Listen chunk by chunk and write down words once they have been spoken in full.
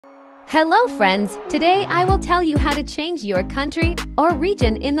Hello friends, today I will tell you how to change your country or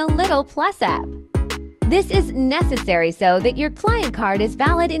region in the Lidl Plus app. This is necessary so that your client card is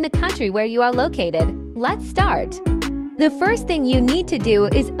valid in the country where you are located. Let's start. The first thing you need to do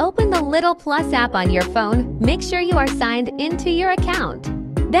is open the Lidl Plus app on your phone. Make sure you are signed into your account.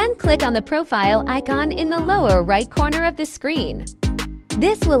 Then click on the profile icon in the lower right corner of the screen.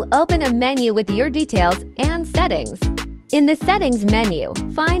 This will open a menu with your details and settings. In the Settings menu,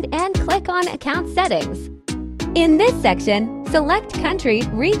 find and click on Account Settings. In this section, select Country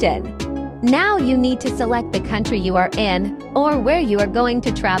Region. Now you need to select the country you are in or where you are going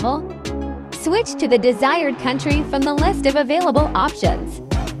to travel. Switch to the desired country from the list of available options.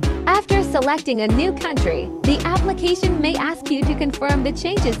 After selecting a new country, the application may ask you to confirm the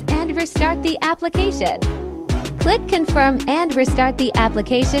changes and restart the application. Click Confirm and restart the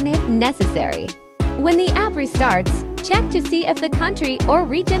application if necessary. When the app restarts, check to see if the country or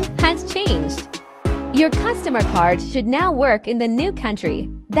region has changed. Your customer card should now work in the new country.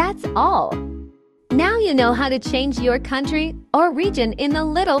 That's all. Now you know how to change your country or region in the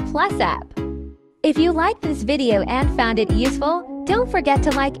Lidl Plus app. If you liked this video and found it useful, don't forget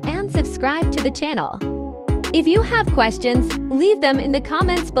to like and subscribe to the channel. If you have questions, leave them in the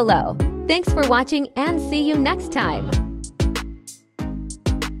comments below. Thanks for watching and see you next time.